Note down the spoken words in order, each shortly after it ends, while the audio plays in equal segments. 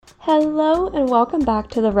Hello and welcome back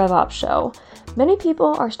to the RevOps Show. Many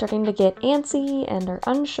people are starting to get antsy and are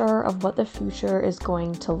unsure of what the future is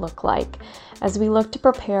going to look like. As we look to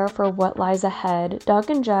prepare for what lies ahead, Doug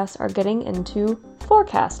and Jess are getting into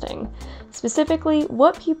forecasting. Specifically,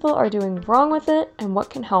 what people are doing wrong with it and what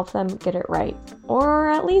can help them get it right, or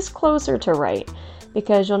at least closer to right,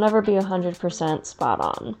 because you'll never be 100% spot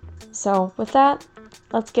on. So with that,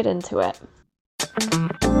 let's get into it.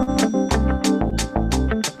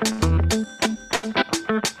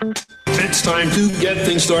 It's time to get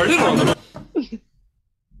things started on the...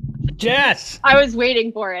 Jess! I was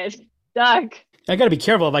waiting for it. Doug. I gotta be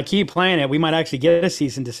careful. If I keep playing it, we might actually get a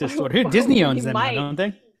cease and desist order. Disney owns them now, don't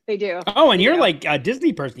they? They do. Oh, and you're like a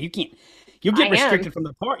Disney person. You'll get restricted from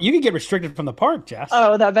the park. You can get restricted from the park, Jess.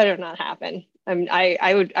 Oh, that better not happen.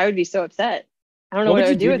 I would be so upset. I don't know what I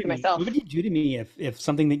would do with myself. What would you do to me if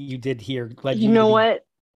something that you did here led you know what?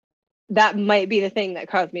 That might be the thing that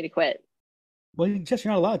caused me to quit. Well, Jess,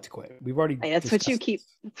 you're not allowed to quit. We've already. That's what you keep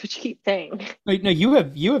saying. No,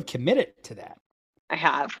 you have committed to that. I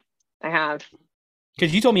have.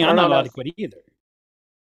 Because you told me I'm not allowed to quit either.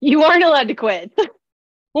 You aren't allowed to quit.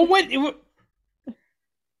 Well, what?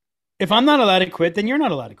 If I'm not allowed to quit, then you're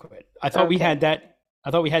not allowed to quit. I thought we had that.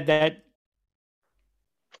 I thought we had that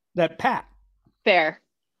pact. Fair.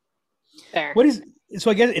 What is?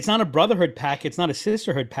 So I guess it's not a brotherhood pact. It's not a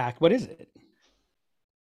sisterhood pact. What is it?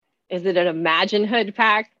 Is it an Imagine Hood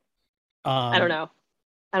pact? I don't know.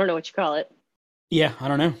 I don't know what you call it. Yeah, I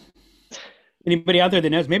don't know. Anybody out there that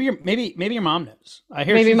knows? Maybe your mom knows. I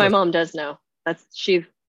hear. Maybe my mom does know. She's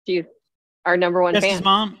our number one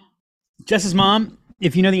fan. Jess's mom.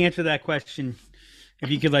 If you know the answer to that question, if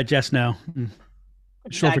you could let Jess know,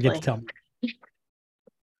 she'll forget to tell me.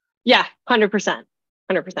 Yeah, 100%.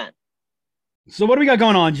 100%. So what do we got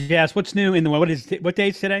going on, Jess? What's new in the world? What day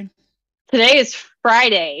is today? Today is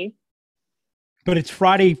Friday. But it's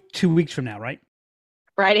Friday 2 weeks from now, right?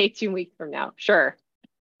 Friday 2 weeks from now. Sure.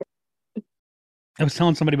 I was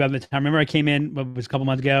telling somebody about this. I remember I came in, it was a couple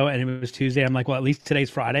months ago, and it was Tuesday. I'm like, well, at least today's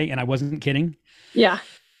Friday. And I wasn't kidding. Yeah.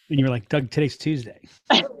 And you were like, Doug, today's Tuesday.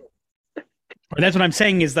 Or that's what I'm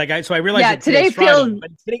saying is like, so I realized that today Friday, but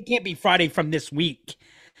today can't be Friday from this week.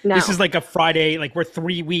 No. This is like a Friday, like we're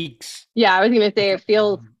 3 weeks. Yeah, I was going to say it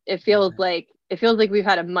feels like we've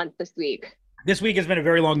had a month this week. This week has been a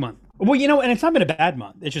very long month. Well, and it's not been a bad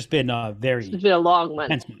month. It's just been a a long month.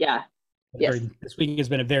 Month. Yeah. This week has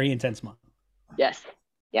been a very intense month. Yes.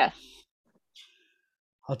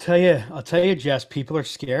 I'll tell you, Jess, people are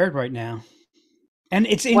scared right now. And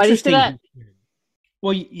it's interesting. Why do you say that?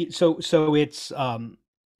 Well, so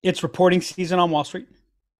it's reporting season on Wall Street.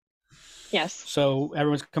 Yes. So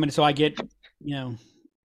everyone's coming. So I get,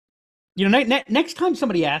 next time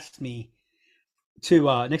somebody asks me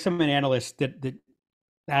to, next time an analyst that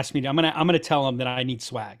asks me, I'm gonna tell them that I need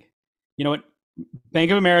swag. You know what?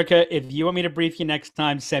 Bank of America. If you want me to brief you next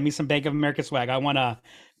time, send me some Bank of America swag. I want a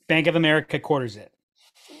Bank of America quarters it.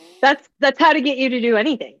 That's how to get you to do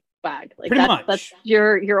anything. Swag. Like pretty much. That's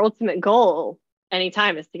your ultimate goal.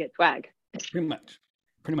 Anytime is to get swag. Pretty much.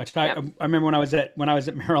 I remember when I was at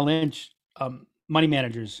Merrill Lynch, money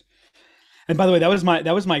managers. And by the way, that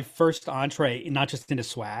was my first entree, not just into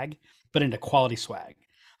swag, but into quality swag.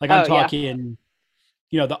 Like I'm talking,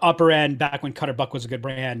 the upper end, back when Cutter Buck was a good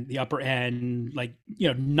brand, the upper end, like,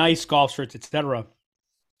 nice golf shirts, etc.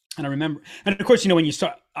 And I remember, and of course, when you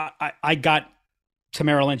start, I got to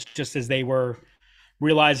Merrill Lynch just as they were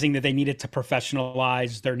realizing that they needed to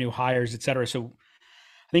professionalize their new hires, etc. So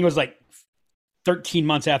I think it was like 13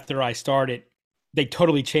 months after I started, they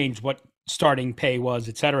totally changed what starting pay was,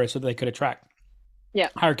 etc., so that they could attract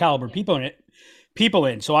higher caliber people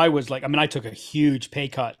in. So I was like, I took a huge pay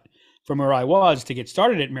cut from where I was to get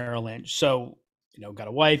started at Merrill Lynch. So, got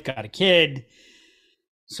a wife, got a kid.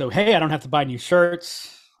 So, hey, I don't have to buy new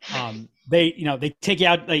shirts. They take you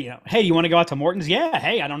out, hey, you want to go out to Morton's? Yeah.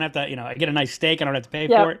 Hey, I don't have to, I get a nice steak. I don't have to pay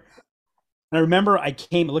for it. And I remember I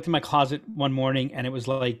looked in my closet one morning and it was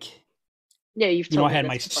like, I had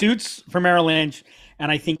my suits from Merrill Lynch,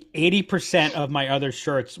 and I think 80% of my other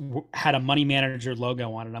shirts had a money manager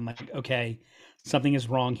logo on it. I'm like, okay, something is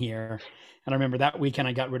wrong here. And I remember that weekend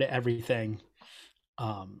I got rid of everything.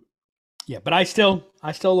 But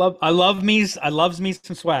I love me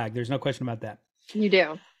some swag. There's no question about that. You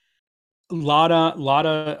do. I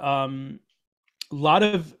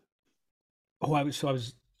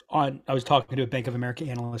was talking to a Bank of America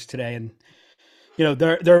analyst today, and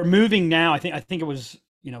they're moving now. I think it was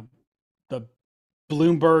the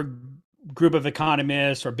Bloomberg group of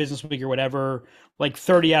economists or Business Week or whatever, like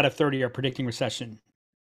 30 out of 30 are predicting recession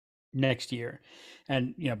next year.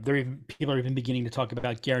 And, people are even beginning to talk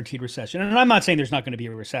about guaranteed recession. And I'm not saying there's not going to be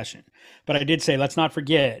a recession, but I did say, let's not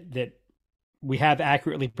forget that we have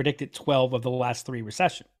accurately predicted 12 of the last 3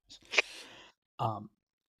 recessions.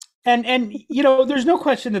 And there's no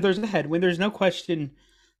question that there's a headwind. There's no question.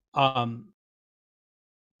 So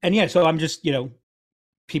I'm just,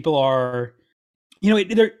 people are,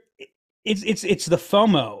 it's the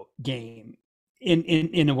FOMO game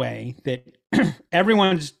in a way that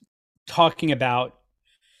everyone's talking about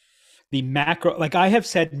the macro. Like I have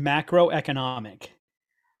said macroeconomic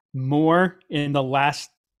more in the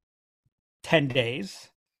last 10 days.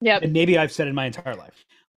 And maybe I've said in my entire life.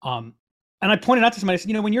 And I pointed out to somebody, I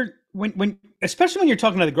said, when especially when you're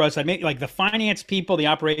talking to the growth side, maybe like the finance people, the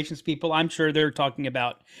operations people, I'm sure they're talking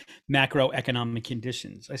about macroeconomic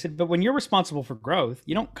conditions. I said, but when you're responsible for growth,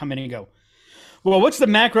 you don't come in and go, well, what's the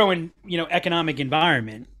macro and economic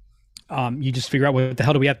environment? You just figure out what the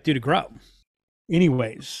hell do we have to do to grow.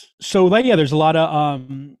 Anyways, so there's a lot of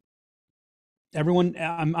everyone.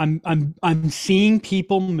 I'm seeing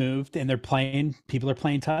people moved and people are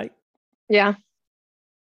playing tight. Yeah.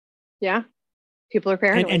 People are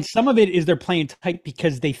paranoid. And some of it is they're playing tight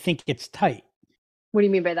because they think it's tight. What do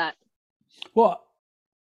you mean by that? Well,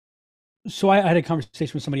 so I had a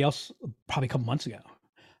conversation with somebody else probably a couple months ago.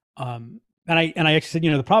 And I actually said,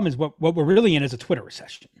 the problem is what we're really in is a Twitter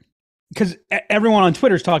recession. Because everyone on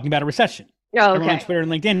Twitter is talking about a recession. Oh, okay. Everyone on Twitter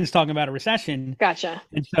and LinkedIn is talking about a recession. Gotcha.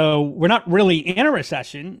 And so we're not really in a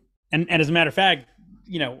recession. And as a matter of fact,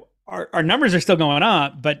 our numbers are still going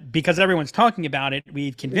up, but because everyone's talking about it,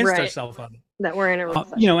 we've convinced ourselves of it. That we're in a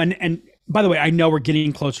recession. And by the way, I know we're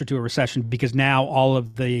getting closer to a recession because now all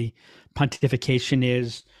of the pontification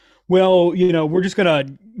is, well, we're just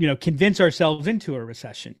going to, convince ourselves into a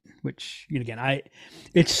recession, which, again,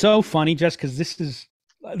 it's so funny just because this is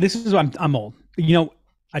I'm old.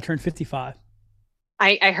 I turned 55.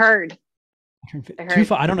 I heard. I heard.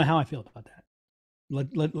 I don't know how I feel about that.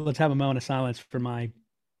 Let's have a moment of silence for my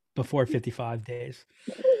before 55 days.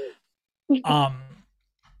 I've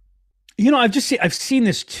seen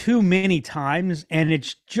this too many times, and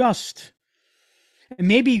it's just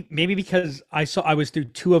maybe because I was through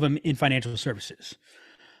 2 of them in financial services.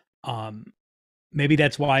 Maybe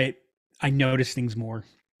that's why I notice things more.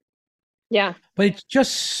 Yeah. But it's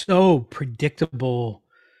just so predictable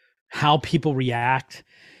how people react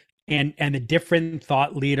and the different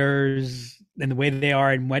thought leaders and the way that they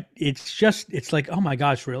are and it's like, oh my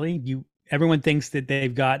gosh, really? Everyone thinks that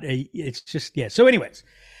they've got it's just, yeah. So anyways,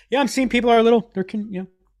 I'm seeing people are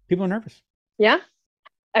people are nervous. Yeah.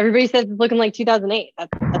 Everybody says it's looking like 2008.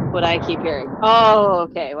 That's what I keep hearing. Oh,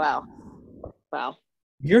 okay. Wow.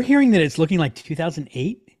 You're hearing that it's looking like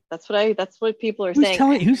 2008? That's what people are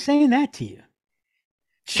saying. Who's saying that to you?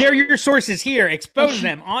 Share your sources here. Expose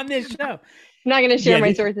them on this show. I'm not going to share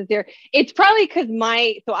my sources here. It's probably because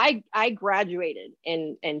I graduated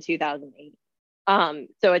in 2008.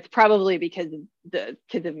 So it's probably because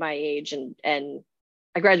of my age and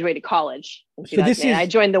I graduated college in 2008. I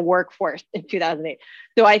joined the workforce in 2008.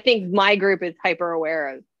 So I think my group is hyper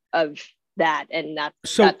aware of that, and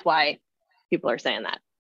that's why people are saying that.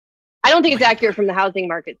 I don't think it's accurate from the housing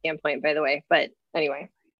market standpoint, by the way. But anyway,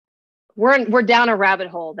 we're down a rabbit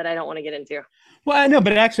hole that I don't want to get into. Well, I know,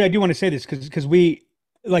 but actually, I do want to say this because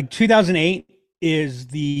 2008 is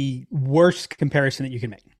the worst comparison that you can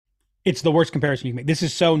make. It's the worst comparison you can make. This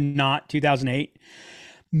is so not 2008.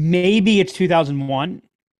 Maybe it's 2001.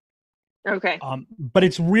 Okay. But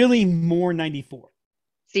it's really more 94.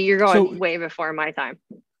 See, you're going way before my time.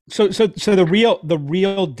 So the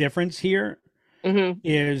real difference here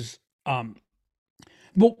is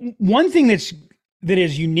well, one thing that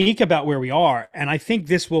is unique about where we are, and I think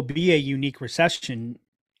this will be a unique recession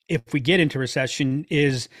if we get into recession,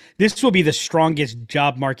 is this will be the strongest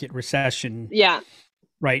job market recession. Yeah.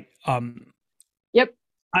 Right. Yep.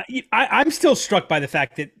 I'm still struck by the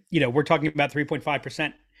fact that, we're talking about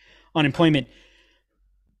 3.5% unemployment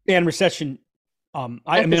and recession. There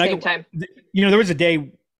was a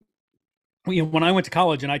day, when I went to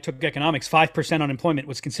college and I took economics, 5% unemployment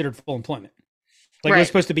was considered full employment. It was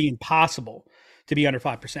supposed to be impossible to be under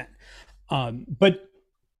 5%. But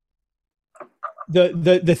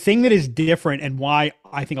the thing that is different and why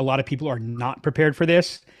I think a lot of people are not prepared for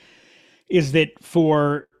this is that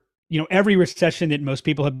for, every recession that most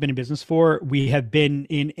people have been in business for, we have been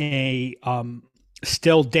in a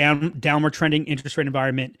still downward trending interest rate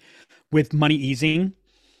environment with money easing.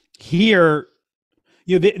 Here,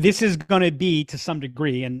 this is going to be, to some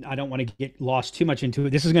degree, and I don't want to get lost too much into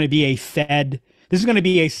it, this is going to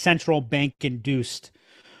be a central bank induced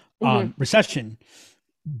recession.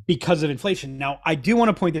 because of inflation. Now, I do want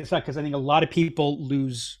to point this out because I think a lot of people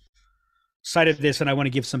lose sight of this, and I want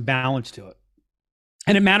to give some balance to it.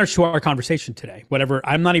 And it matters to our conversation today. Whatever,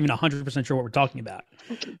 I'm not even 100% sure what we're talking about,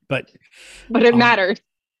 but it matters.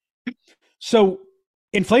 So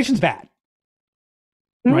inflation's bad.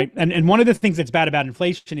 Right. And one of the things that's bad about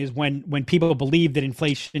inflation is when people believe that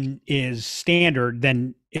inflation is standard,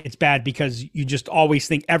 then it's bad because you just always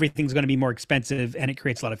think everything's going to be more expensive and it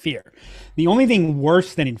creates a lot of fear. The only thing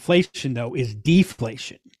worse than inflation, though, is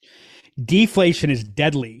deflation. Deflation is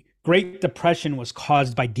deadly. Great Depression was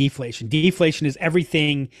caused by deflation. Deflation is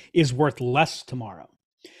everything is worth less tomorrow.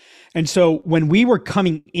 And so when we were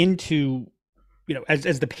coming into,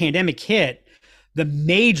 as the pandemic hit, the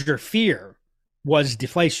major fear was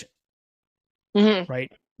deflation,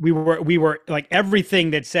 right? We were like everything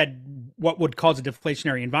that said what would cause a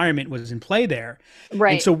deflationary environment was in play there.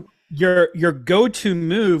 Right. And so your go-to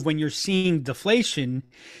move when you're seeing deflation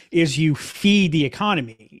is you feed the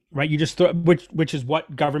economy, right? You just throw, which is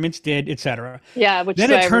what governments did, et cetera. Yeah. Which then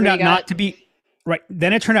it turned out not to be right.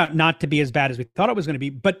 Then it turned out not to be as bad as we thought it was going to be.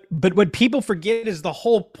 But what people forget is the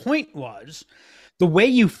whole point was, the way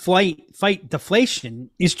you fight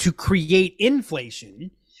deflation is to create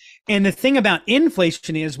inflation. And the thing about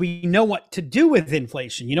inflation is we know what to do with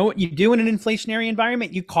inflation. You know what you do in an inflationary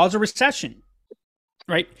environment? You cause a recession,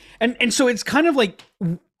 right? And so it's kind of like,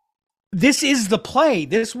 this is the play.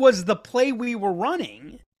 This was the play we were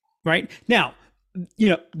running, right? Now,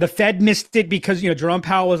 the Fed missed it because, Jerome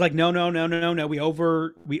Powell was like, no,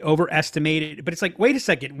 we overestimated. But it's like, wait a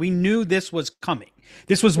second, we knew this was coming.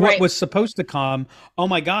 This was what was supposed to come. Oh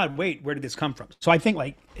my God, wait, where did this come from? So I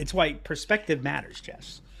think it's why perspective matters,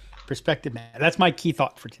 Jess. Perspective matters. That's my key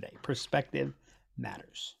thought for today. Perspective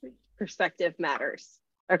matters. Perspective matters.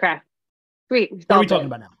 Okay. Sweet. What are we talking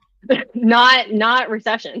about now? Not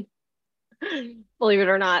recession. Believe it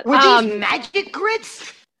or not. Were these magic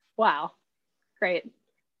grits? Wow. Great.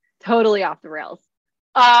 Totally off the rails.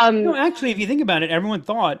 No, actually, if you think about it, everyone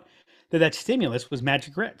thought that stimulus was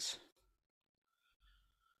magic grits.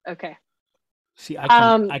 Okay. See,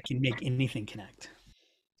 I can make anything connect.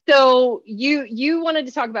 So you wanted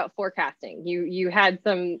to talk about forecasting. You had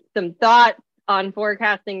some thought on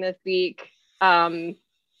forecasting this week.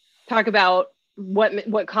 Talk about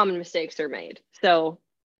what common mistakes are made. So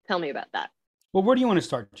tell me about that. Well, where do you want to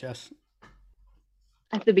start, Jess?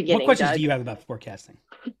 At the beginning. What questions Doug? do you have about forecasting?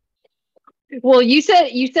 Well, you said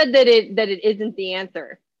that it isn't the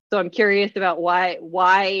answer. So I'm curious about why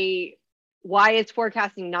is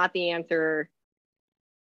forecasting not the answer?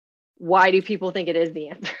 Why do people think it is the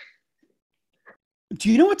answer?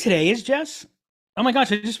 Do you know what today is, Jess? Oh my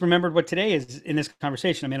gosh, I just remembered what today is in this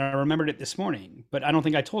conversation. I mean, I remembered it this morning, but I don't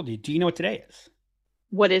think I told you. Do you know what today is?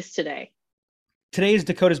 What is today? Today is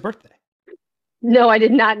Dakota's birthday. No, I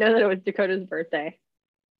did not know that it was Dakota's birthday.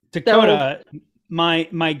 Dakota, so,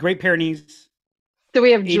 my Great Pyrenees. So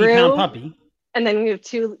we have 80-pound puppy. And then we have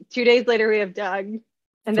two days later we have Doug.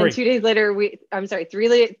 And then 2 days later 3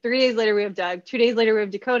 days later we have Doug. 2 days later we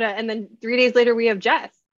have Dakota. And then 3 days later we have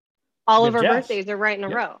Jess. All of our birthdays are right in a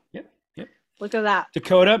row. Yep. Look at that.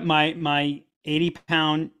 Dakota, my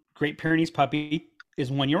 80-pound Great Pyrenees puppy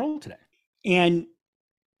is 1 year old today. And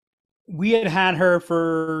we had her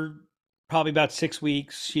for probably about 6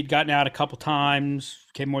 weeks. She'd gotten out a couple times,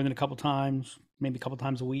 came more than a couple times, maybe a couple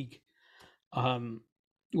times a week.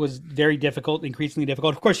 Was very difficult, increasingly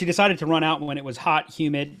difficult. Of course, she decided to run out when it was hot,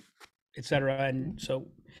 humid, etc. And so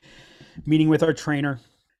meeting with our trainer,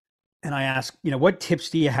 and I asked, what tips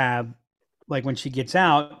do you have, like when she gets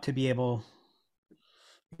out, to be able,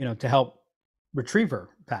 to help retrieve her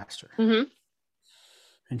faster? Mm-hmm.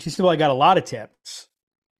 And she said, well, I got a lot of tips.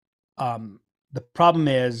 The problem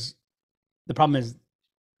is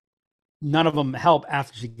none of them help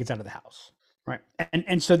after she gets out of the house. Right.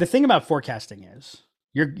 And so the thing about forecasting is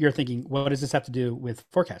you're thinking, what does this have to do with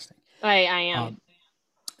forecasting? I am.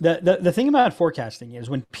 The thing about forecasting is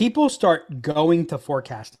when people start going to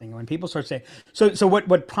forecasting, when people start saying, so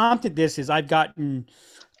what prompted this is I've gotten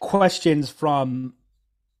questions from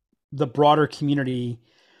the broader community,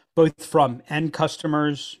 both from end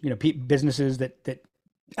customers, businesses that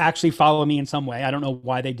actually follow me in some way. I don't know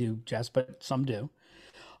why they do, Jess, but some do.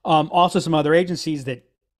 Also some other agencies that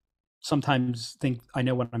sometimes think I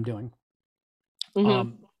know what I'm doing.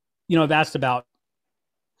 Mm-hmm. I've asked about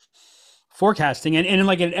forecasting, and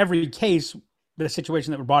like in every case, the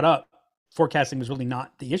situation that were brought up, forecasting was really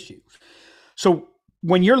not the issue. So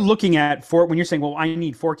when you're looking at when you're saying, well, I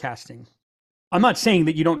need forecasting, I'm not saying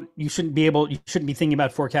that you shouldn't be thinking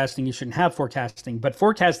about forecasting, you shouldn't have forecasting, but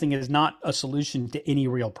forecasting is not a solution to any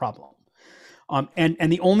real problem.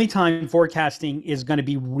 And the only time forecasting is going to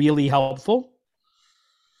be really helpful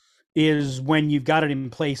is when you've got it in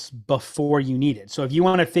place before you need it. So if you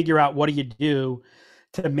want to figure out what do you do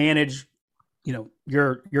to manage,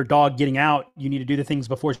 your dog getting out, you need to do the things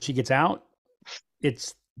before she gets out.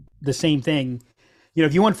 It's the same thing.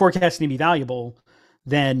 If you want forecasting to be valuable,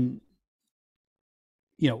 then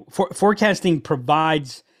forecasting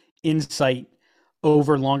provides insight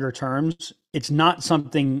over longer terms. It's not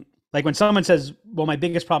something like when someone says, well, my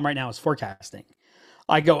biggest problem right now is forecasting.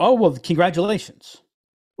 I go, oh, well, congratulations.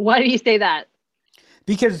 Why do you say that?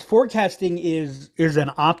 Because forecasting is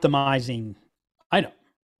an optimizing item.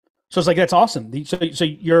 So it's like, that's awesome. So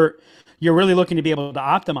you're really looking to be able to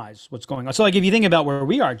optimize what's going on. So like, if you think about where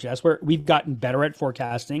we are, Jess, we've gotten better at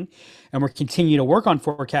forecasting, and we're continuing to work on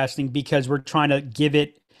forecasting because we're trying to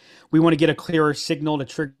we want to get a clearer signal to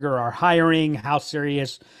trigger our hiring, how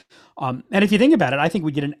serious. And if you think about it, I think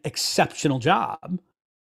we did an exceptional job,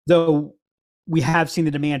 though we have seen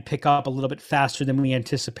the demand pick up a little bit faster than we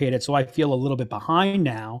anticipated. So I feel a little bit behind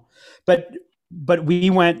now, but we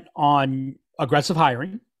went on aggressive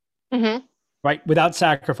hiring, mm-hmm. right? Without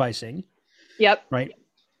sacrificing. Yep. Right.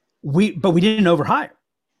 But we didn't overhire.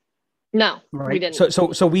 No, right. We didn't.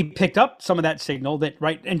 So we picked up some of that signal that,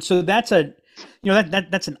 right. And so that's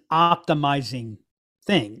that's an optimizing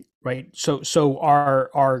thing, right? So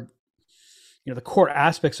our the core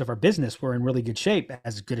aspects of our business were in really good shape,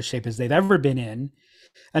 as good a shape as they've ever been in.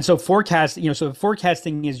 And so forecasting, so if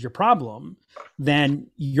forecasting is your problem, then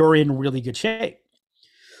you're in really good shape.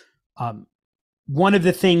 One of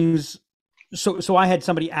the things, so I had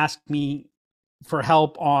somebody ask me for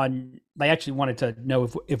help on, they actually wanted to know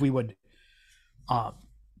if we would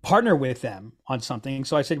partner with them on something.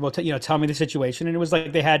 So I said, well, tell me the situation. And it was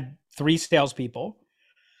like, they had 3 salespeople.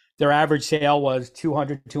 Their average sale was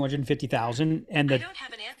 250,000, and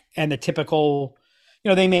the typical,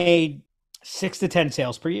 they made 6 to 10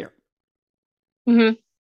 sales per year. Mm-hmm.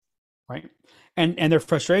 Right. And their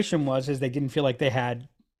frustration is they didn't feel like they had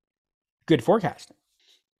good forecasting.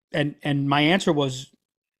 And my answer was,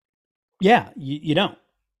 yeah, you don't.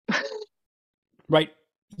 Right.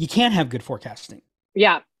 You can't have good forecasting.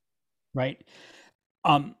 Yeah. Right.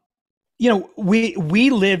 We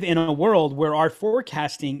live in a world where our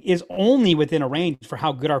forecasting is only within a range for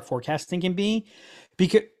how good our forecasting can be,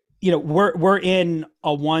 because we're in a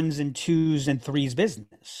 1s and 2s and 3s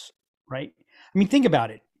business, right? I mean, think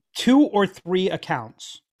about it. 2 or 3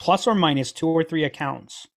 accounts, plus or minus 2 or 3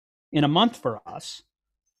 accounts in a month for us,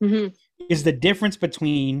 mm-hmm. is the difference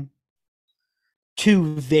between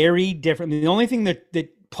 2 very different. I mean, the only thing that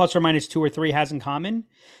plus or minus 2 or 3 has in common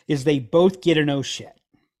is they both get an oh shit.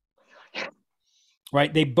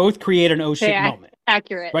 Right? They both create an oh shit moment.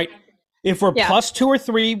 Accurate. Right? If we're plus 2 or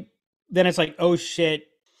 3, then it's like, oh shit.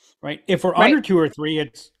 Right? If we're under 2 or 3,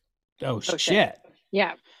 it's oh shit.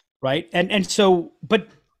 Yeah. Right? And so, but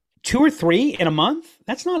 2 or 3 in a month,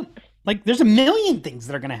 that's not like, there's a million things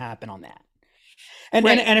that are going to happen on that.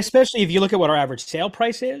 And especially if you look at what our average sale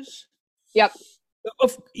price is. Yep.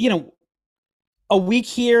 A week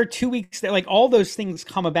here, 2 weeks there, like all those things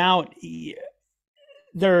come about.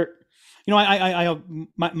 They're,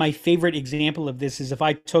 my favorite example of this is if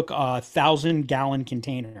I took a 1,000-gallon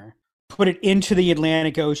container, put it into the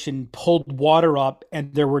Atlantic Ocean, pulled water up,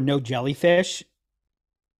 and there were no jellyfish,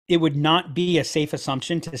 it would not be a safe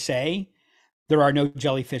assumption to say there are no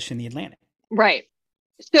jellyfish in the Atlantic. Right.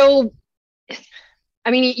 So,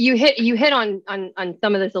 I mean, you hit on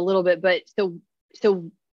some of this a little bit, but so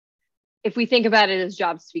if we think about it as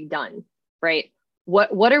jobs to be done, right?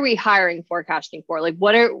 What are we hiring forecasting for? Like,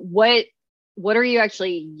 what are you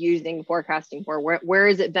actually using forecasting for? Where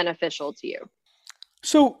is it beneficial to you?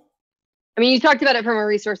 So, I mean, you talked about it from a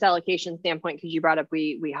resource allocation standpoint because you brought up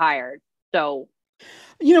we hired. So,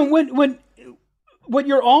 when what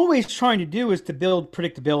you're always trying to do is to build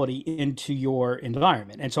predictability into your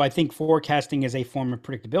environment, and so I think forecasting is a form of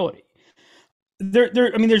predictability.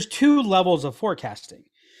 There's 2 levels of forecasting.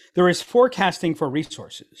 There is forecasting for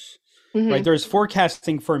resources. Mm-hmm. Right. There's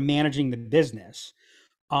forecasting for managing the business.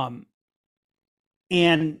 And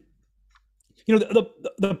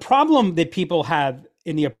the problem that people have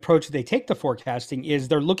in the approach that they take to forecasting is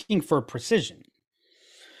they're looking for precision.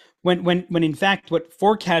 When in fact what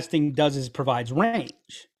forecasting does is provides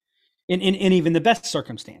range in even the best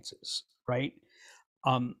circumstances, right?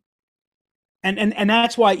 And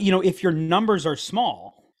that's why, if your numbers are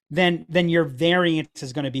small, then your variance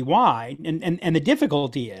is going to be wide. And the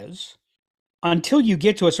difficulty is, until you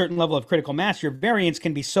get to a certain level of critical mass, your variance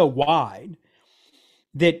can be so wide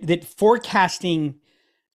that forecasting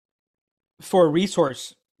for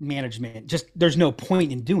resource management, just there's no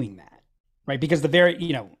point in doing that. right? Because the very,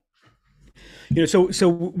 so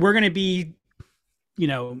we're going to be,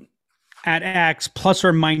 at X plus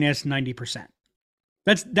or minus 90%.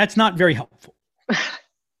 That's not very helpful.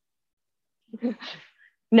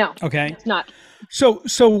 No. Okay. It's not. So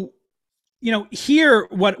here,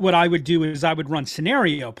 what I would do is I would run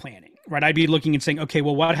scenario planning, right? I'd be looking and saying, okay,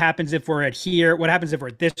 well, what happens if we're at here? What happens if we're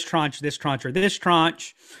at this tranche, or this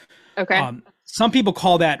tranche? Okay. Some people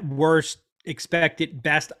call that worst, expected,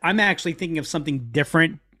 best. I'm actually thinking of something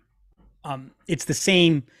different. It's the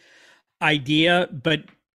same idea, but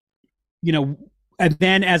and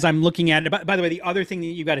then as I'm looking at it, by the way, the other thing that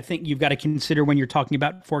you've got to consider when you're talking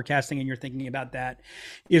about forecasting and you're thinking about that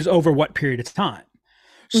is over what period of time.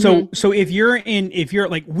 So, so if you're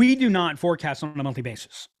like, we do not forecast on a monthly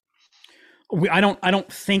basis. I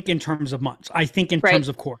don't think in terms of months. I think in terms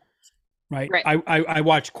of quarters, right? I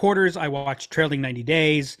watch quarters. I watch trailing 90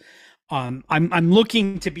 days. I'm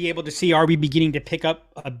looking to be able to see, are we beginning to pick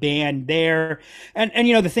up a band there? And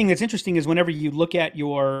the thing that's interesting is whenever you look at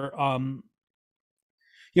your,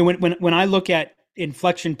 when I look at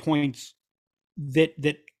inflection points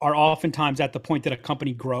that are oftentimes at the point that a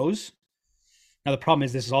company grows. Now the problem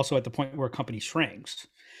is this is also at the point where a company shrinks.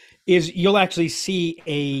 Is you'll actually see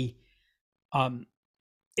a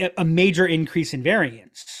major increase in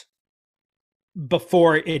variance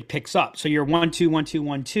before it picks up. So you're 1 2 1 2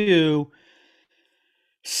 1 2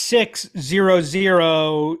 6 0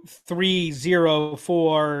 0 3 0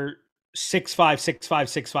 4 6 5 6 5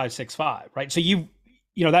 6 5 6 5, right? So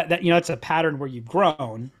that's a pattern where you've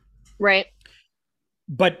grown, right?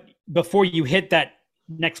 But before you hit that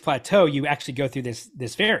next plateau, you actually go through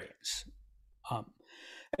this variance.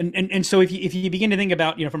 And so if you begin to think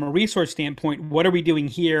about, from a resource standpoint, what are we doing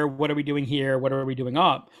here? What are we doing here? What are we doing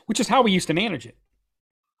up? Which is how we used to manage it,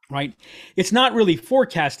 right? It's not really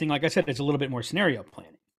forecasting. Like I said, it's a little bit more scenario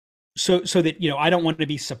planning. So that, I don't want to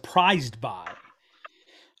be surprised by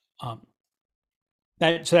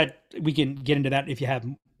that, so that we can get into that if you have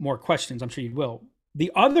more questions. I'm sure you will.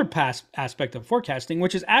 The other aspect of forecasting,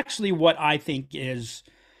 which is actually what I think is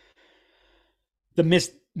the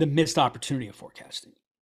missed opportunity of forecasting.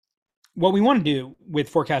 What we want to do with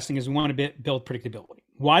forecasting is we want to build predictability.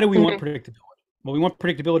 Why do we want predictability? Well, we want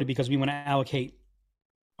predictability because we want to allocate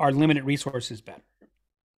our limited resources better.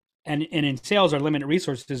 And in sales, our limited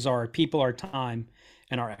resources are our people, our time,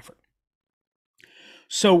 and our effort.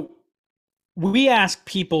 So we ask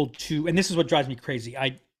people to, and this is what drives me crazy.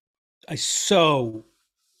 It's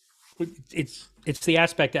the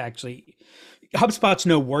aspect actually. HubSpot's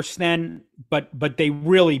no worse than, but they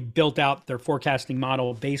really built out their forecasting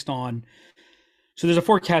model based on. So there's a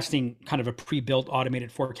forecasting kind of a pre-built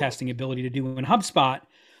automated forecasting ability to do in HubSpot,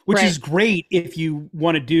 which is great if you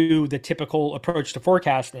want to do the typical approach to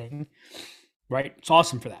forecasting, right? It's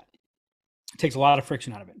awesome for that. It takes a lot of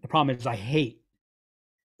friction out of it. The problem is I hate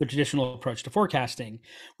the traditional approach to forecasting.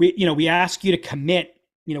 We ask you to commit.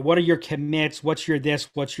 What are your commits? What's your this?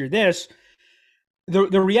 What's your this?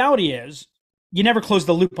 The reality is you never close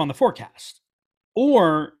the loop on the forecast,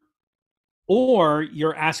 or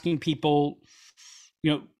you're asking people,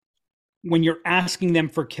 when you're asking them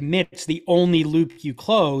for commits, the only loop you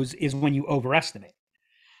close is when you overestimate.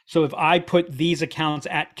 So if I put these accounts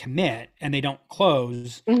at commit and they don't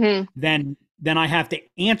close, then I have to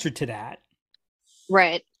answer to that.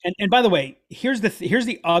 Right. And by the way, here's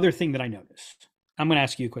the other thing that I noticed. I'm going to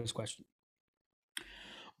ask you a quick question.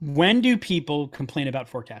 When do people complain about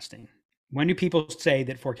forecasting? When do people say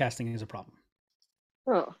that forecasting is a problem?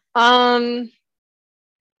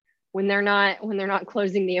 When they're not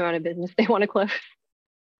closing the amount of business they want to close.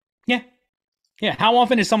 Yeah. How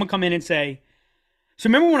often does someone come in and say, so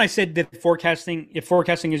remember when I said that if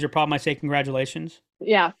forecasting is your problem, I say congratulations?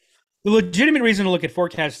 Yeah. The legitimate reason to look at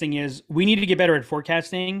forecasting is we need to get better at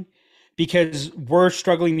forecasting because we're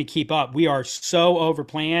struggling to keep up. We are so over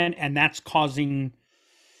plan, and that's causing,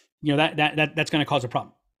 that's going to cause a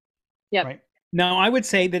problem. Yeah. Right. Now, I would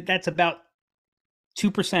say that that's about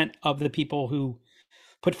 2% of the people who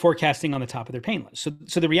put forecasting on the top of their pain list.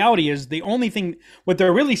 So the reality is the only thing, what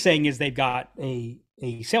they're really saying is they've got a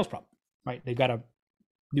sales problem, right? They've got a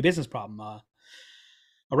new business problem, a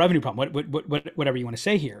revenue problem, whatever you want to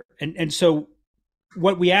say here. And so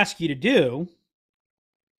what we ask you to do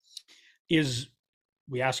is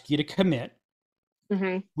we ask you to commit.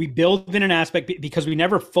 We build in an aspect because we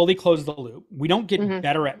never fully close the loop. We don't get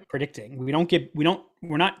better at predicting.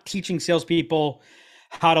 We're not teaching salespeople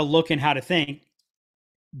how to look and how to think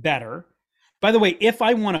better. By the way, if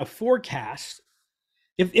I want to forecast,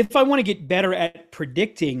 if I want to get better at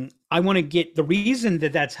predicting, I want to get, the reason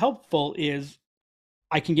that that's helpful is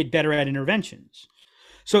I can get better at interventions.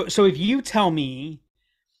 So if you tell me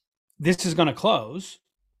this is going to close,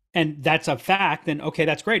 and that's a fact, then okay,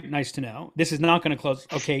 that's great. Nice to know. This is not going to close.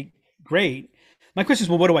 Okay, great. My question is,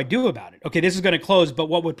 well, what do I do about it? Okay, this is going to close, but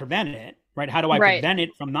what would prevent it? Right? How do I prevent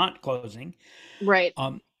it from not closing? Right.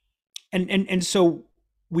 And so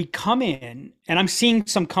we come in, and I'm seeing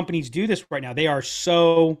some companies do this right now. They are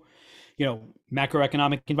so,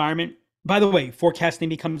 macroeconomic environment. By the way, forecasting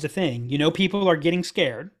becomes a thing. People are getting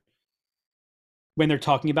scared when they're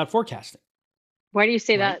talking about forecasting. Why do you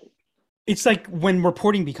say that? It's like when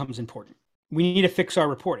reporting becomes important. We need to fix our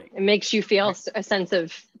reporting. It makes you feel a sense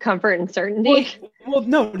of comfort and certainty. Well,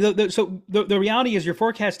 no. So the reality is, your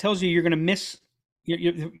forecast tells you you're going to miss.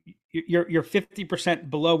 You're 50%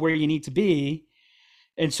 below where you need to be,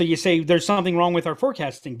 and so you say there's something wrong with our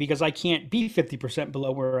forecasting because I can't be 50%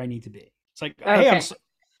 below where I need to be. It's like, okay.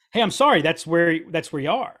 Hey, I'm sorry. That's where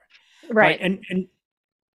you are. Right.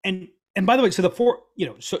 And by the way,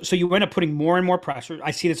 so you end up putting more and more pressure.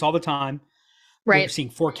 I see this all the time. Right. We're seeing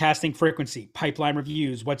forecasting frequency, pipeline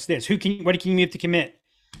reviews. What's this? What can you move to commit?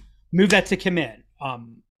 Move that to commit.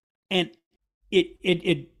 And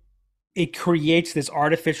it creates this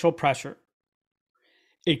artificial pressure.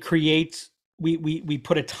 It creates, we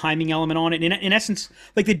put a timing element on it. In essence,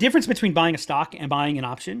 like the difference between buying a stock and buying an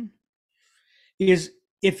option is,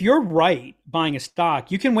 if you're right buying a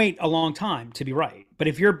stock, you can wait a long time to be right. But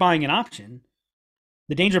if you're buying an option,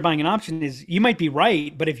 the danger of buying an option is you might be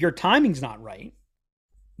right, but if your timing's not right,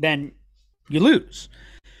 then you lose.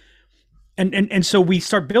 And so we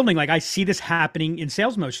start building, like I see this happening in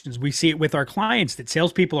sales motions. We see it with our clients that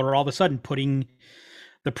salespeople are all of a sudden putting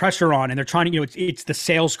the pressure on, and they're trying to, it's the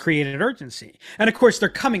sales created urgency. And of course, they're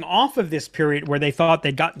coming off of this period where they thought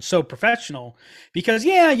they'd gotten so professional because,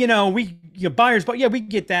 buyers, but we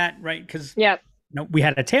get that, right? Because we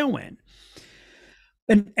had a tailwind.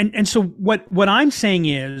 And so what I'm saying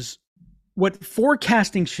is, what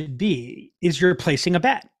forecasting should be is you're placing a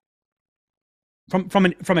bet.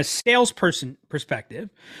 From a salesperson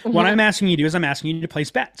perspective, what I'm asking you to do is I'm asking you to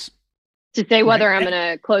place bets. To say whether I'm going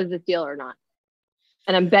to close this deal or not.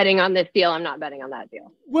 And I'm betting on this deal. I'm not betting on that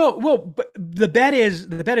deal. Well, but the bet is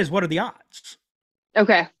what are the odds?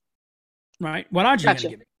 Okay. Right. What odds are you going to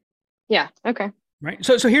give me? Yeah. Okay. Right.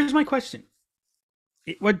 So here's my question.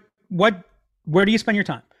 Where do you spend your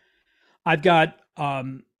time? I've got a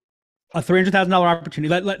 $300,000 opportunity.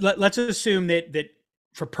 Let's assume that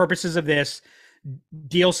for purposes of this,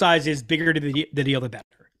 deal size is bigger to the deal, the better.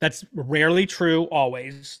 That's rarely true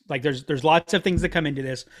always. Like there's lots of things that come into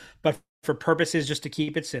this, but for purposes just to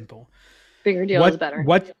keep it simple, bigger deal is better.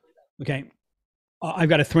 Okay. I've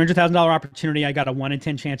got a $300,000 opportunity. I got a 1 in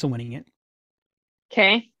 10 chance of winning it.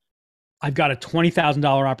 Okay. I've got a $20,000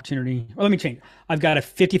 opportunity. Well, let me change. I've got a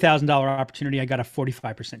 $50,000 opportunity. I got a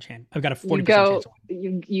 45% chance. I've got a 40% chance of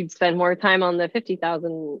winning. You'd spend more time on the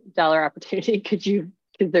 $50,000 opportunity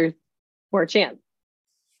because there's more chance.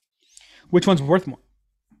 Which one's worth more?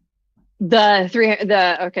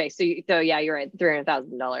 Okay. So yeah, you're right.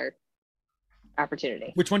 $300,000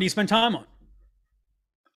 opportunity. Which one do you spend time on?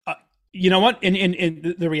 You know what?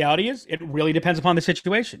 And the reality is, it really depends upon the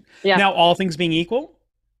situation. Yeah. Now, all things being equal,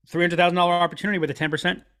 $300,000 opportunity with a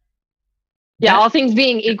 10%. Yeah. All things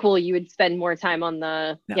being equal, you would spend more time on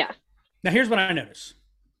the. Yeah. Now, here's what I notice.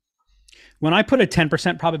 When I put a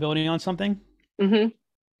 10% probability on something, in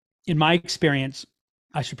my experience,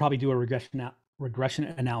 I should probably do a regression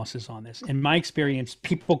analysis on this. In my experience,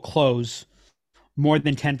 people close more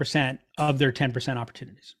than 10% of their 10%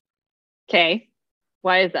 opportunities. Okay.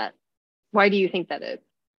 Why is that? Why do you think that is?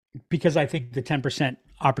 Because I think the 10%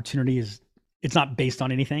 opportunity it's not based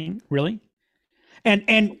on anything really.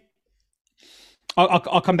 And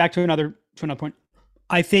I'll come back to another point.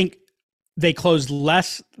 I think they close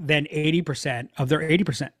less than 80% of their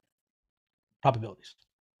 80% probabilities.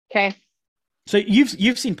 Okay. So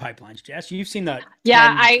you've seen pipelines, Jess. You've seen the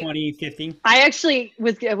 20, 50. I actually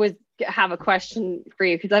was have a question for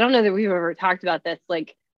you because I don't know that we've ever talked about this,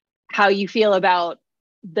 like how you feel about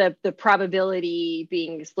the probability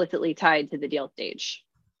being explicitly tied to the deal stage.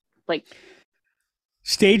 Like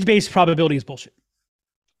stage-based probability is bullshit.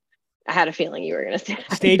 I had a feeling you were going to say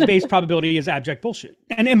that. Stage-based probability is abject bullshit.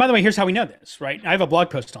 And by the way, here's how we know this, right? I have a blog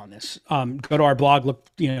post on this. Go to our blog, look,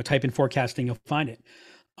 type in forecasting, you'll find it.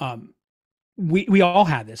 We all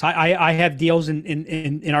have this. I have deals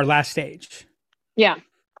in our last stage. Yeah.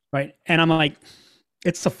 Right. And I'm like,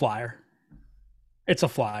 it's a flyer. It's a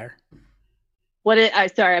flyer.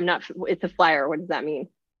 Sorry, I'm not, it's a flyer. What does that mean?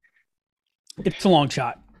 It's a long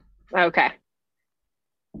shot. Okay.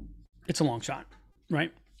 It's a long shot,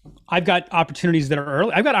 right? I've got opportunities that are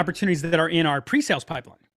early. I've got opportunities that are in our pre-sales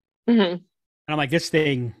pipeline. And I'm like,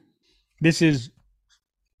 this is,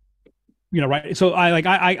 right. So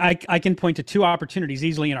I can point to 2 opportunities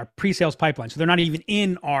easily in our pre-sales pipeline. So they're not even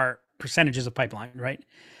in our percentages of pipeline, right?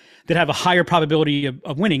 That have a higher probability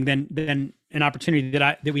of winning than an opportunity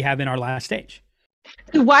that we have in our last stage.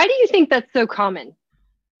 So why do you think that's so common?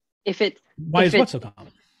 Why is what so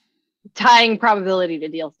common? Tying probability to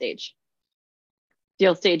deal stage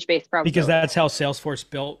based probability. Because that's how Salesforce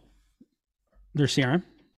built their CRM.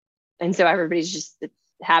 And so everybody's just it's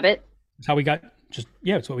habit. That's how we got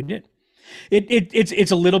it's what we did.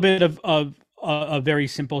 It's a little bit of a very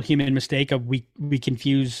simple human mistake of we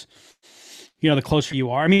confuse, the closer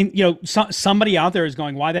you are. I mean, somebody out there is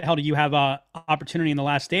going, why the hell do you have a opportunity in the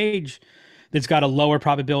last stage that's got a lower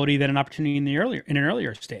probability than an opportunity in an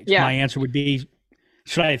earlier stage? Yeah. My answer would be,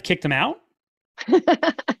 should I have kicked them out?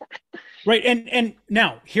 Right. And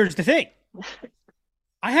now here's the thing.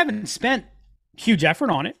 I haven't spent huge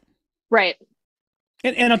effort on it. Right.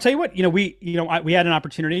 And I'll tell you what, we had an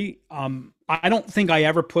opportunity. I don't think I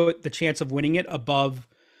ever put the chance of winning it above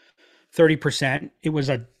 30%. It was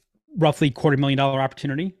a roughly $250,000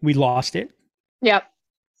 opportunity. We lost it. Yep.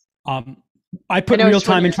 I put real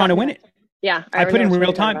time in trying to win it. Yeah. I put in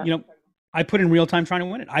real time, I put in real time trying to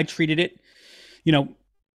win it. I treated it,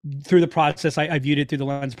 through the process. I viewed it through the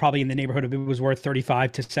lens, probably in the neighborhood of it was worth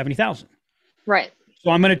 35 to 70,000. Right. So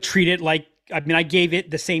I'm going to treat it like, I gave it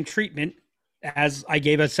the same treatment as I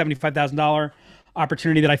gave a $75,000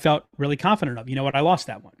 opportunity that I felt really confident of. You know what? I lost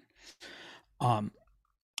that one.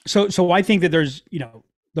 So I think that there's,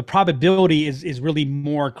 the probability is really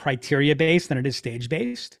more criteria based than it is stage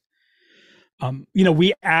based.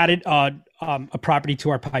 We added a property to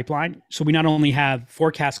our pipeline. So we not only have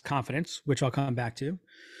forecast confidence, which I'll come back to,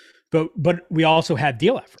 but we also have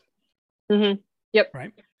deal effort. Mm-hmm. Yep.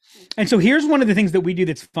 Right. And so here's one of the things that we do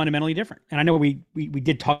that's fundamentally different. And I know we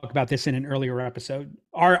did talk about this in an earlier episode.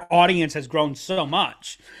 Our audience has grown so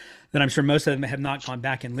much that I'm sure most of them have not gone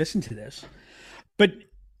back and listened to this. But,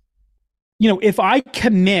 if I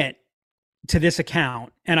commit to this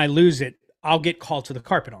account and I lose it, I'll get called to the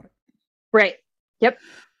carpet on it. Right. Yep.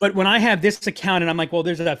 But when I have this account and I'm like, well,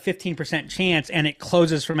 there's a 15% chance and it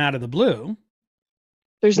closes from out of the blue,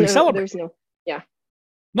 we celebrate. Yeah.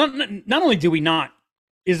 Not only do we not,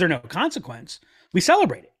 is there no consequence? We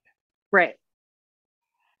celebrate it. Right.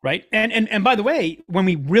 Right. And by the way, when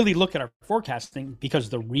we really look at our forecasting, because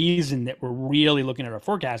the reason that we're really looking at our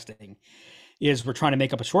forecasting is we're trying to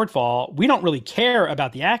make up a shortfall, we don't really care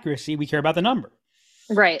about the accuracy. We care about the number.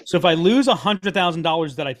 Right. So if I lose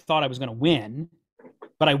 $100,000 that I thought I was going to win,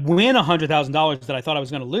 but I win $100,000 that I thought I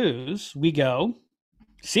was going to lose, we go,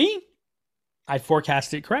 see, I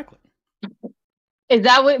forecasted correctly. Is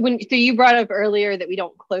that so you brought up earlier that we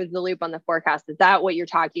don't close the loop on the forecast. Is that what you're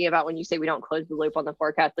talking about when you say we don't close the loop on the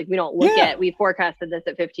forecast? Like we don't look at, we forecasted this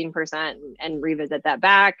at 15% and revisit that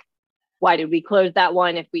back. Why did we close that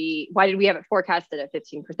one? Why did we have it forecasted at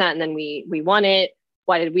 15% and then we won it?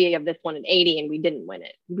 Why did we have this one at 80 and we didn't win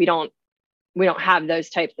it? We don't have those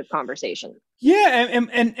types of conversations. Yeah.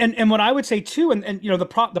 And what I would say too, and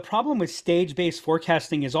the problem with stage-based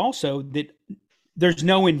forecasting is also that there's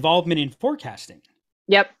no involvement in forecasting.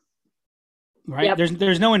 Yep. Right. Yep.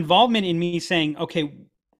 There's no involvement in me saying, okay,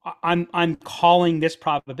 I'm calling this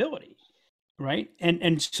probability. Right.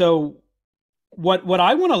 And so what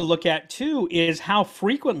I want to look at too is how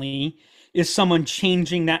frequently is someone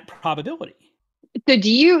changing that probability? So do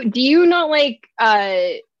you not like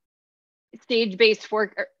stage-based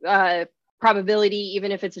probability,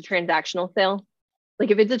 even if it's a transactional sale?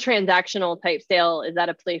 Like if it's a transactional type sale, is that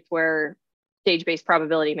a place where stage-based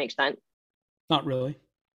probability makes sense? Not really.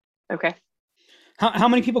 Okay. How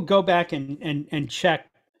many people go back and check?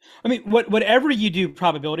 I mean, whatever you do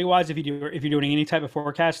probability wise, if you're doing any type of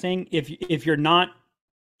forecasting, if you're not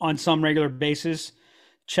on some regular basis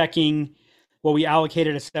checking, well, we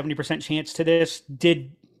allocated a 70% chance to this.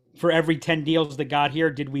 For every 10 deals that got here,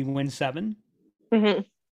 did we win 7? Mm-hmm.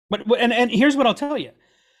 But here's what I'll tell you: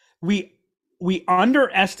 we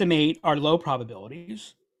underestimate our low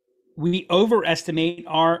probabilities. We overestimate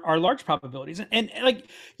our large probabilities. And like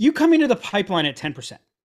you come into the pipeline at 10%,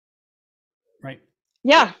 right?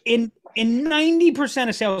 Yeah. In 90%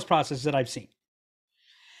 of sales processes that I've seen,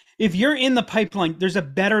 if you're in the pipeline, there's a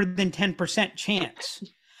better than 10% chance,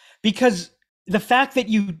 because the fact that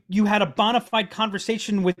you had a bona fide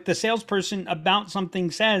conversation with the salesperson about something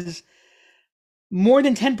says more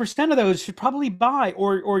than 10% of those should probably buy,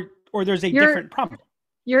 or there's a different problem.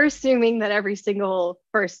 You're assuming that every single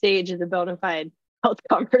first stage is a bona fide health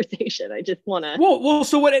conversation. I just want to. Well.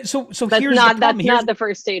 So here's the problem. That's not the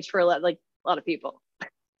first stage for a lot of people.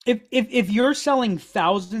 if you're selling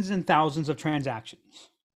thousands and thousands of transactions,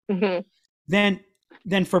 Mm-hmm.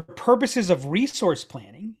 then for purposes of resource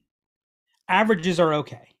planning, averages are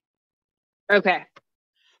okay. Okay.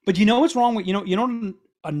 But you know what's wrong with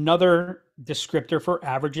another descriptor for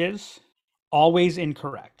averages? Always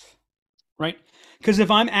incorrect, right? Because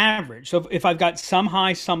if I'm average, so if I've got some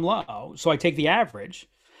high, some low, so I take the average,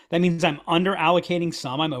 that means I'm under allocating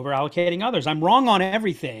some, I'm over allocating others. I'm wrong on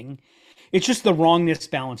everything. It's just the wrongness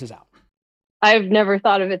balances out. I've never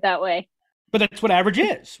thought of it that way. But that's what average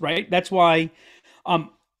is, right? That's why, I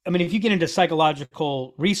mean, if you get into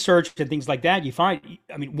psychological research and things like that, you find,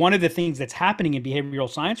 I mean, one of the things that's happening in behavioral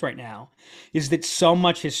science right now is that so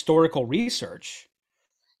much historical research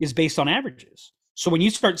is based on averages. So when you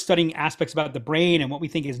start studying aspects about the brain and what we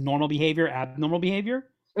think is normal behavior, abnormal behavior,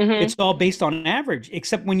 it's all based on average,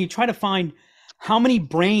 except when you try to find how many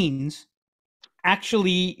brains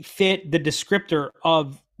actually fit the descriptor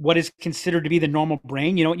of what is considered to be the normal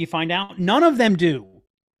brain, you know what you find out? None of them do.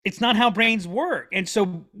 It's not how brains work. And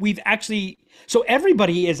so so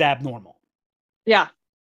everybody is abnormal. Yeah.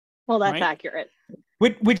 Well, that's right? accurate.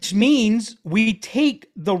 Which means we take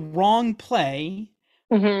the wrong play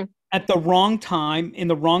at the wrong time in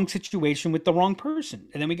the wrong situation with the wrong person.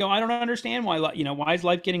 And then we go, I don't understand why is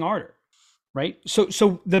life getting harder? Right?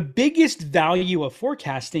 So the biggest value of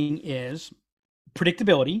forecasting is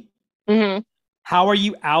predictability. How are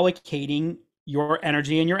you allocating your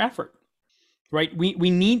energy and your effort? Right? We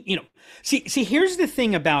need, see, here's the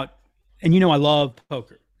thing about, and I love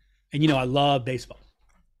poker, and I love baseball.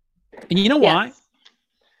 And you know why?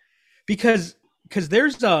 Because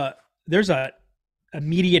there's a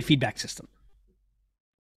immediate feedback system.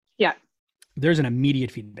 Yeah. There's an immediate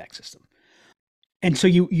feedback system. And so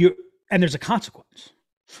and there's a consequence.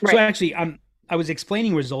 Right. So actually, I was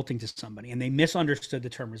explaining resulting to somebody and they misunderstood the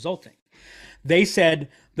term resulting. They said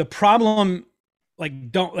the problem,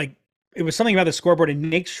 it was something about the scoreboard, and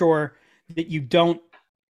make sure that you don't,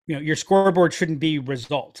 your scoreboard shouldn't be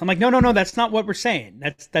results. I'm like, no, that's not what we're saying.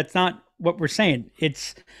 That's not what we're saying.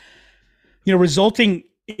 It's, resulting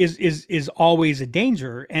is always a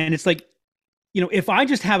danger. And it's like, if I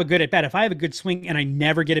just have a good at bat, if I have a good swing and I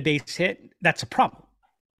never get a base hit, that's a problem.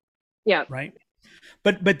 Yeah. Right.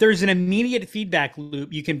 But there's an immediate feedback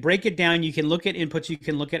loop. You can break it down. You can look at inputs. You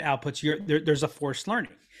can look at outputs. There's a forced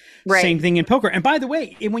learning. Right. Same thing in poker. And by the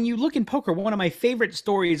way, when you look in poker, one of my favorite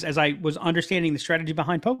stories as I was understanding the strategy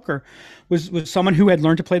behind poker was someone who had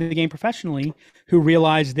learned to play the game professionally, who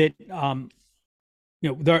realized that,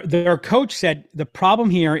 their coach said, the problem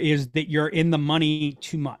here is that you're in the money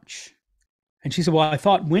too much. And she said, well, I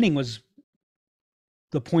thought winning was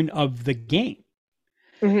the point of the game.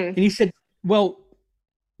 And he said, well,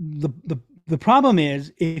 the problem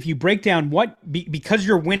is if you break down because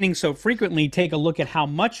you're winning so frequently, take a look at how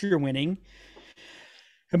much you're winning.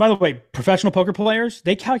 And by the way, professional poker players,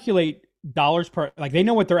 they calculate dollars per, they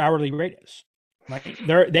know what their hourly rate is,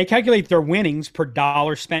 right? They calculate their winnings per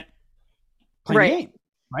dollar spent playing the game,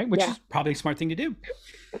 right? Which is probably a smart thing to do.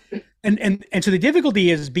 And so the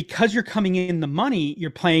difficulty is because you're coming in the money, you're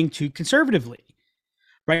playing too conservatively,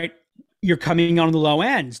 right? You're coming on the low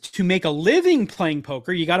ends. To make a living playing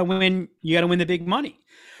poker, you got to win the big money.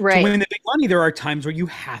 Right. To win the big money, there are times where you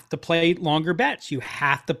have to play longer bets. You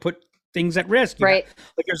have to put things at risk.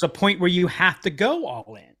 There's a point where you have to go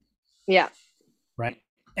all in. Yeah. Right.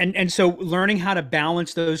 And so learning how to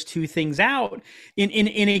balance those two things out in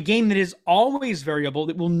a game that is always variable,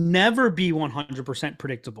 that will never be 100%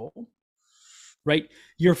 predictable. Right?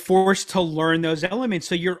 You're forced to learn those elements.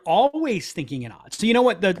 So you're always thinking in odds. So you know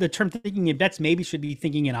what the term thinking in bets maybe should be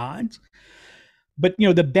thinking in odds. But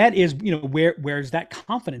the bet is, where's that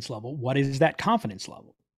confidence level? What is that confidence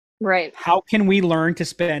level? Right. How can we learn to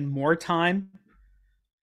spend more time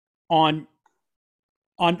on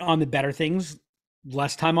the better things,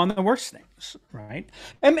 less time on the worst things, right?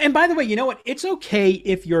 And by the way, you know what? It's okay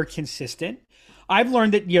if you're consistent. I've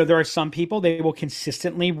learned that, there are some people, they will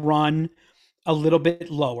consistently run a little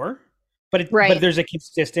bit lower, but there's a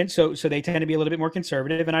consistent, so they tend to be a little bit more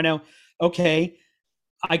conservative. And I know, okay,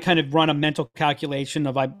 I kind of run a mental calculation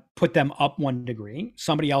of, I put them up 1 degree,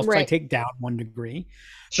 somebody else I take down 1 degree.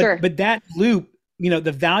 Sure. But that loop,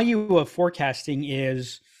 the value of forecasting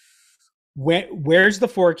is where's the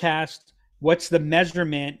forecast? What's the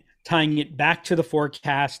measurement tying it back to the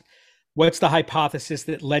forecast? What's the hypothesis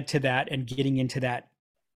that led to that and getting into that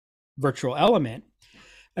virtual element?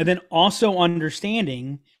 And then also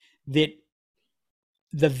understanding that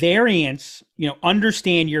the variance,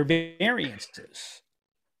 understand your variances,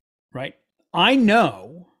 right? I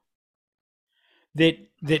know that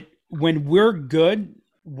when we're good,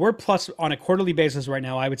 we're plus on a quarterly basis right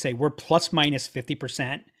now. I would say we're plus minus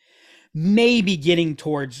 50%, maybe getting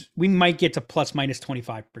towards, we might get to plus minus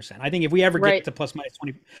 25%. I think if we ever get to plus minus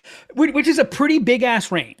 20, which is a pretty big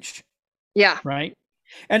ass range. Yeah. Right.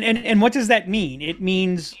 And what does that mean? It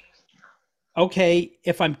means, okay,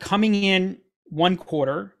 if I'm coming in one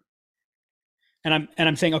quarter and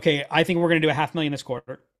I'm saying, okay, I think we're going to do $500,000 this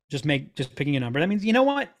quarter, just picking a number. That means, you know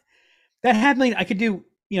what, that $500,000 I could do,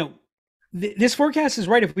 this forecast is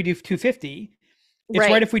right if we do 250. It's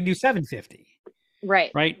right if we do 750.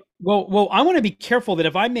 Right. Right. Well, I want to be careful that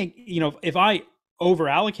if I make, if I over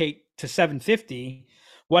allocate to 750,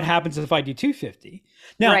 what happens if I do 250?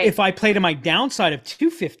 Now, if I play to my downside of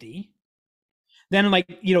 250, then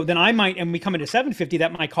then I might, and we come into 750,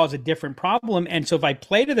 that might cause a different problem. And so if I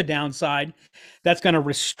play to the downside, that's going to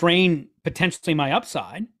restrain potentially my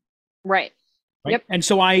upside. Right. Yep. And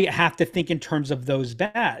so I have to think in terms of those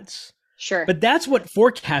bets. Sure. But that's what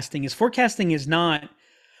forecasting is. Forecasting is not,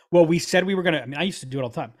 well, we said we were going to, I used to do it all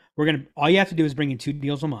the time. All you have to do is bring in 2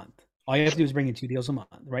 deals a month. All you have to do is bring in 2 deals a month,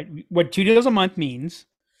 right? What 2 deals a month means,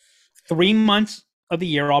 3 months of the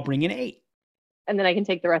year, I'll bring in 8. And then I can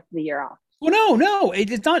take the rest of the year off. Well, no,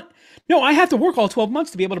 it's not. No, I have to work all 12 months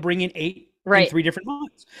to be able to bring in 8 in 3 different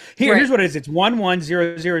months. Here's what it is. It's 1, 1,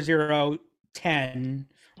 0, 0, 0, 10.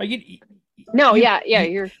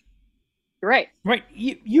 You're right. Right.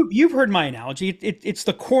 You've heard my analogy. It's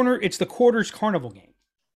the quarters carnival game.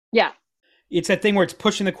 Yeah. It's that thing where it's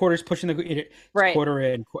pushing the quarters, quarter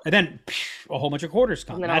in, and then a whole bunch of quarters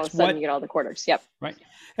come. And then all of a sudden you get all the quarters. Yep. Right.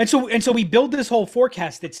 And so we build this whole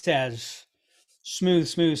forecast that says smooth,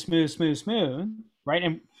 smooth, smooth, smooth, smooth. Right.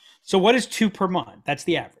 And so what is 2 per month? That's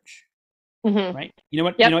the average. Mm-hmm. Right. You know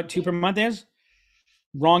what? Yep. You know what 2 per month is?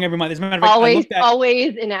 Wrong every month. As a matter of fact,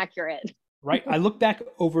 always inaccurate. Right. I look back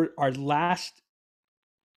over our last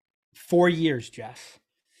 4 years, Jeff.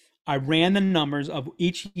 I ran the numbers of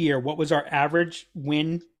each year. What was our average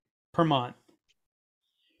win per month?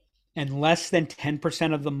 And less than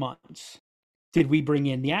 10% of the months did we bring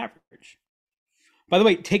in the average. By the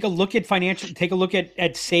way, take a look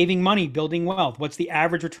at saving money, building wealth. What's the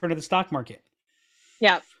average return of the stock market?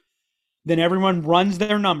 Yeah. Then everyone runs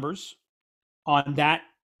their numbers on that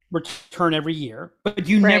return every year, but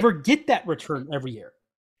you never get that return every year.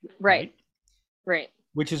 Right.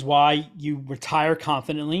 Which is why you retire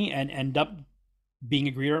confidently and end up being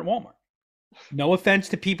a greeter at Walmart. No offense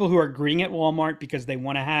to people who are greeting at Walmart because they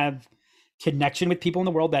want to have connection with people in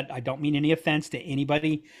the world. That I don't mean any offense to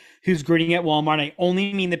anybody who's greeting at Walmart. I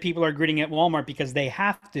only mean that people are greeting at Walmart because they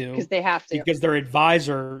have to. Because their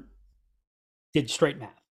advisor did straight math.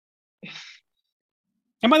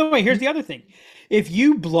 And by the way, here's the other thing. If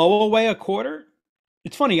you blow away a quarter,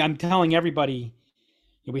 it's funny. I'm telling everybody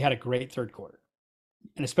we had a great third quarter.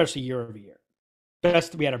 And especially year over year.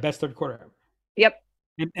 We had our best third quarter ever. Yep.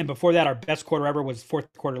 And before that, our best quarter ever was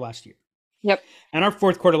fourth quarter last year. Yep. And our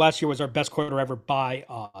fourth quarter last year was our best quarter ever by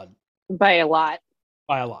a lot.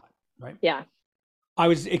 Right? Yeah. I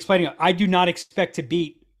was explaining, I do not expect to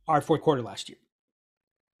beat our fourth quarter last year.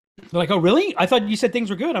 They're like, oh, really? I thought you said things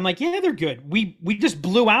were good. I'm like, yeah, they're good. We just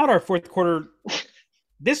blew out our fourth quarter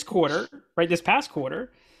this quarter, right? This past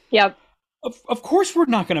quarter. Yep. Of course, we're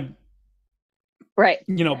not going to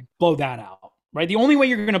blow that out, right? The only way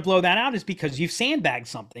you're going to blow that out is because you've sandbagged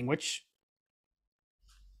something, which,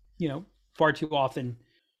 far too often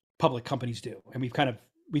public companies do. And we've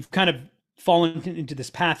kind of fallen into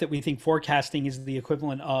this path that we think forecasting is the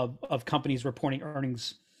equivalent of companies reporting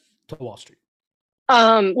earnings to Wall Street.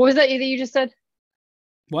 What was that you just said?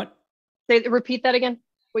 What? Repeat that again,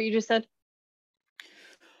 what you just said.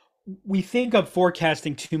 We think of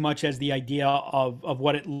forecasting too much as the idea of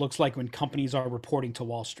what it looks like when companies are reporting to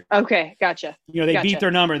Wall Street. Okay, gotcha. They beat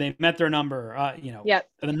their number, they met their number, Yep.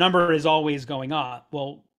 The number is always going up.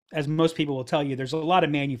 Well, as most people will tell you, there's a lot of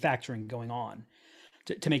manufacturing going on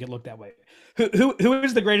to make it look that way. Who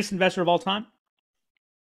is the greatest investor of all time?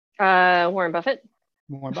 Warren Buffett.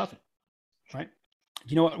 Warren Buffett, right? Do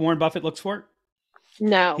you know what Warren Buffett looks for?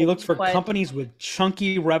 No. He looks for companies with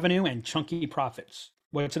chunky revenue and chunky profits.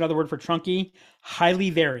 What's another word for chunky? Highly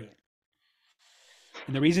variant.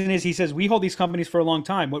 And the reason is he says, we hold these companies for a long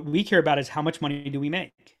time. What we care about is how much money do we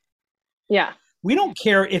make? Yeah. We don't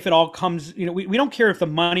care if it all comes, we don't care if the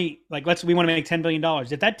money, like we want to make $10 billion.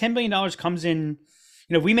 If that $10 billion comes in,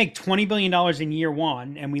 if we make $20 billion in year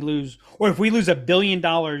one and we lose, or if we lose $1 billion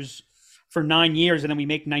for 9 years and then we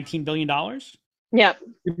make $19 billion. Yeah.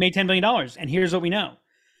 We've made $10 billion. And here's what we know.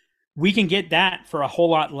 We can get that for a whole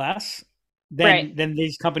lot less than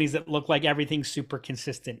these companies that look like everything's super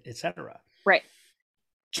consistent, et cetera. Right.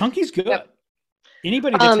 Chunky's good. Yep.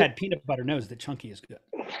 Anybody that's had peanut butter knows that chunky is good.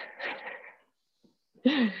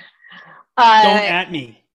 Don't at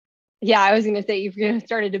me. Yeah, I was going to say you're going to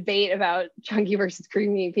start a debate about chunky versus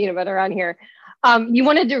creamy peanut butter on here. You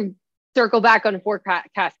wanted to circle back on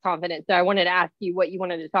forecast confidence, so I wanted to ask you what you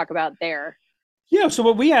wanted to talk about there. Yeah, so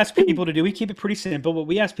what we ask people to do, we keep it pretty simple. What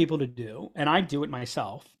we ask people to do, and I do it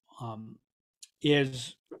myself,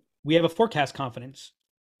 is we have a forecast confidence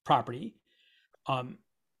property,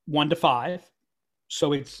 1 to 5.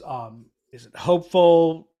 So it's is it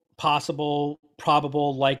hopeful, possible,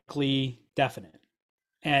 probable, likely, definite.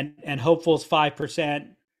 And hopeful is 5%,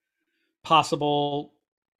 possible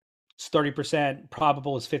is 30%,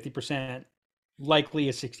 probable is 50%, likely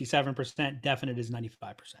is 67%, definite is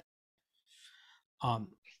 95%.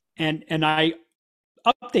 And I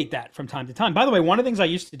update that from time to time. By the way, one of the things I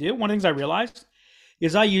used to do, one of the things I realized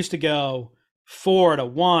is I used to go 4 to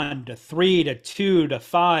 1 to 3 to 2 to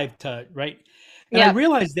 5 to, right? And I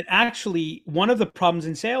realized that actually one of the problems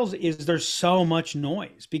in sales is there's so much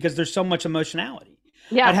noise because there's so much emotionality.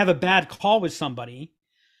 Yeah. I'd have a bad call with somebody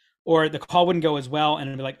or the call wouldn't go as well. And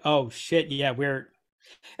it'd be like, oh shit. Yeah,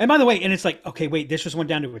 and by the way, and it's like, okay, wait, this just went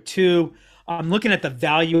down to a 2. I'm looking at the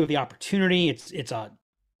value of the opportunity. It's a,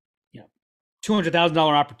 $200,000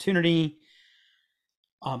 opportunity.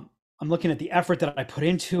 I'm looking at the effort that I put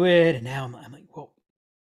into it. And now I'm like, well,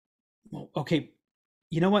 okay,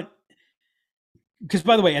 you know what? Because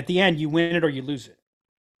by the way, at the end, you win it or you lose it.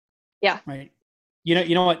 Yeah. Right. You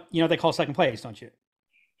know what they call second place, don't you?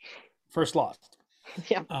 First lost.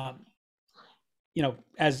 Yeah.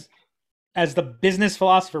 As the business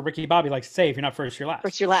philosopher Ricky Bobby likes to say, if you're not first, you're last.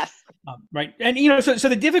 First, you're last. Right. And so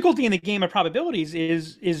the difficulty in the game of probabilities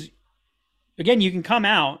is again, you can come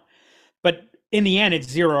out, but in the end, it's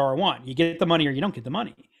 0 or 1. You get the money or you don't get the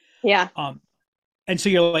money. Yeah. And so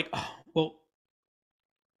you're like, oh, well,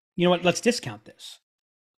 you know what? Let's discount this.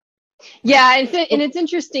 Yeah, and it's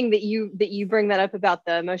interesting that you bring that up about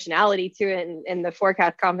the emotionality to it and the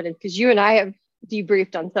forecast confidence, because you and I have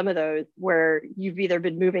debriefed on some of those where you've either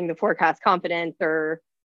been moving the forecast confidence or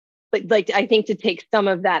like I think to take some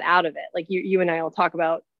of that out of it. Like you and I will talk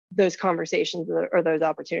about those conversations or those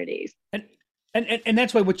opportunities. And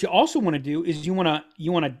that's why what you also want to do is you want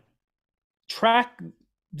to track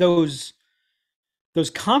those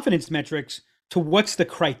confidence metrics to what's the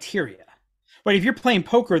criteria. Right. If you're playing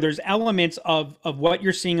poker, there's elements of what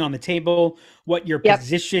you're seeing on the table, what your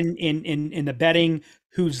position in the betting,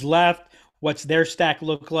 who's left, what's their stack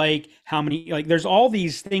look like, how many, like there's all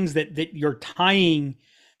these things that you're tying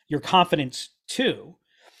your confidence to.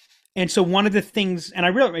 And so one of the things,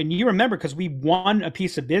 and you remember, because we won a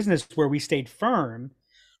piece of business where we stayed firm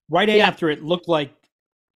right after it looked like,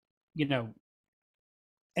 and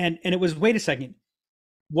it was, wait a second,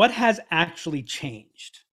 what has actually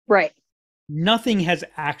changed? Right. Nothing has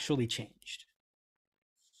actually changed.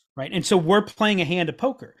 Right. And so we're playing a hand of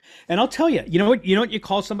poker. And I'll tell you, you know what you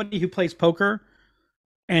call somebody who plays poker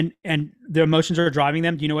and their emotions are driving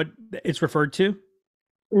them? Do you know what it's referred to?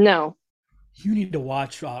 No. You need to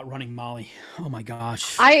watch Running Molly. Oh my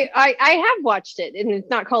gosh. I have watched it, and it's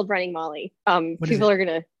not called Running Molly. People are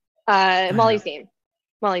gonna Molly's Game.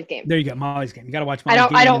 Molly's Game. There you go, Molly's Game. You got to watch Molly's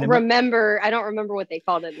Game. I don't remember what they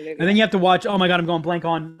called it in the movie. And then you have to watch. Oh my God, I'm going blank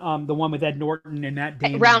on the one with Ed Norton and Matt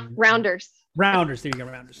Damon. Rounders. Rounders. There you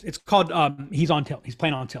go, Rounders. It's called. He's on tilt. He's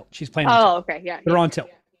playing on tilt. She's playing. On tilt. Okay, yeah. They're on tilt.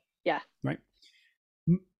 Yeah. Right.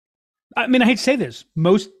 I mean, I hate to say this.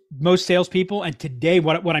 Most salespeople, and today,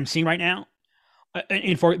 what I'm seeing right now,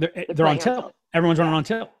 they're on tilt. Everyone's running on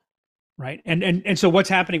tilt, right? And so what's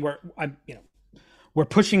happening? We're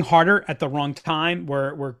pushing harder at the wrong time.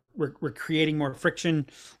 We're creating more friction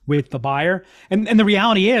with the buyer. And the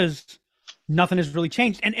reality is nothing has really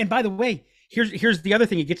changed. And by the way, here's the other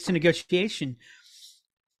thing. It gets to negotiation.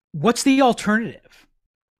 What's the alternative,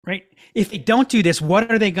 right? If they don't do this,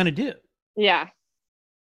 what are they going to do? Yeah.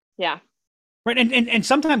 Yeah. Right. And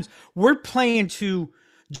sometimes we're playing to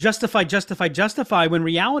justify when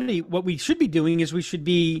reality, what we should be doing is we should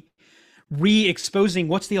be re-exposing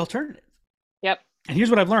what's the alternative. Yep. And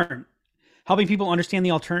here's what I've learned. Helping people understand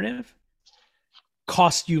the alternative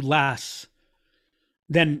costs you less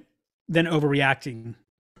than overreacting.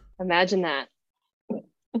 Imagine that. All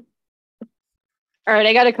right,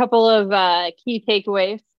 I got a couple of key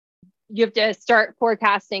takeaways. You have to start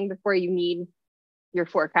forecasting before you need your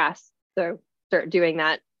forecast. So start doing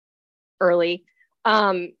that early.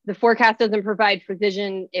 The forecast doesn't provide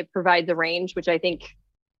precision. It provides a range, which I think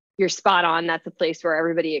you're spot on. That's a place where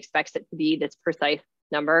everybody expects it to be this precise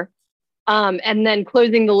number. And then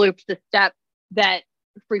closing the loop, the step that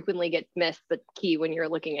frequently gets missed, but key when you're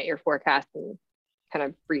looking at your forecast and kind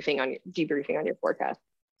of debriefing on your forecast.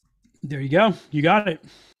 There you go. You got it.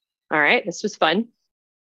 All right. This was fun.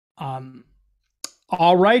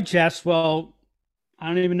 All right, Jess. Well, I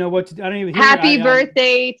don't even know what to do. I don't even hear. Happy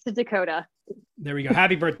birthday to Dakota. There we go.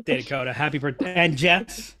 Happy birthday, Dakota. Happy birthday. And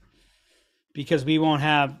Jess, because we won't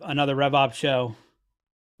have another RevOps show.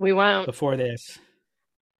 We won't. Before this.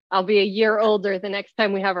 I'll be a year older the next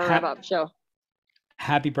time we have a RevOps show.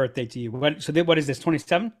 Happy birthday to you. What is this,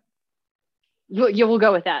 27? You will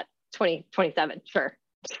go with that. 27, sure.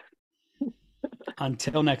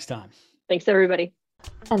 Until next time. Thanks, everybody.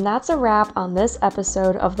 And that's a wrap on this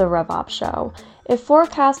episode of the RevOps Show. If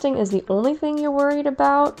forecasting is the only thing you're worried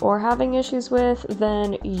about or having issues with,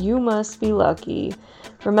 then you must be lucky.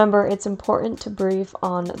 Remember, it's important to brief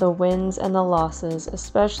on the wins and the losses,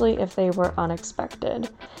 especially if they were unexpected.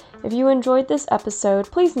 If you enjoyed this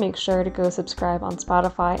episode, please make sure to go subscribe on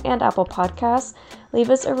Spotify and Apple Podcasts,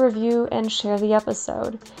 leave us a review, and share the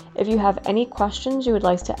episode. If you have any questions you would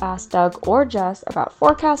like to ask Doug or Jess about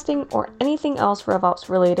forecasting or anything else RevOps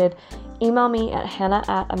related, email me at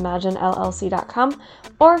hannah@imaginellc.com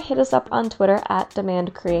or hit us up on Twitter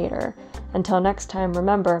 @demandcreator. Until next time,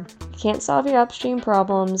 remember, you can't solve your upstream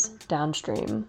problems downstream.